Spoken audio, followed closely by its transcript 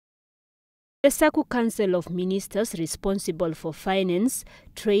The SACU Council of Ministers responsible for finance,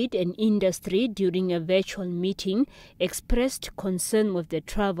 trade and industry during a virtual meeting expressed concern with the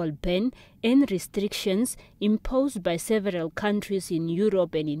travel ban and restrictions imposed by several countries in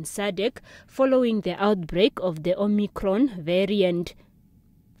Europe and in SADC following the outbreak of the Omicron variant.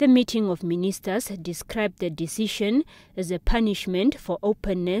 The meeting of ministers described the decision as a punishment for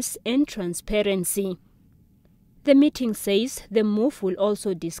openness and transparency. The meeting says the move will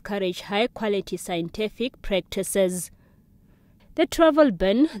also discourage high-quality scientific practices. The travel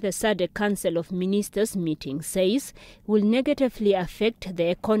ban, the SADC Council of Ministers meeting says, will negatively affect the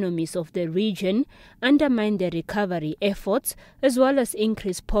economies of the region, undermine the recovery efforts, as well as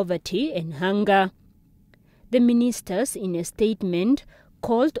increase poverty and hunger. The ministers, in a statement,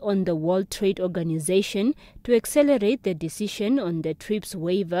 called on the World Trade Organization to accelerate the decision on the TRIPS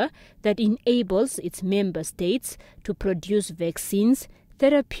waiver that enables its member states to produce vaccines,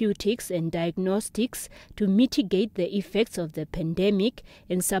 therapeutics and diagnostics to mitigate the effects of the pandemic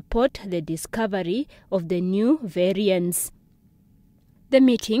and support the discovery of the new variants. The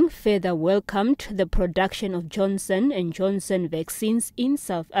meeting further welcomed the production of Johnson & Johnson vaccines in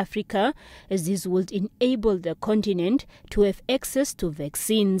South Africa, as this would enable the continent to have access to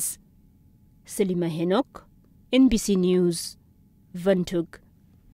vaccines. Selima Henok, NBC News, Windhoek.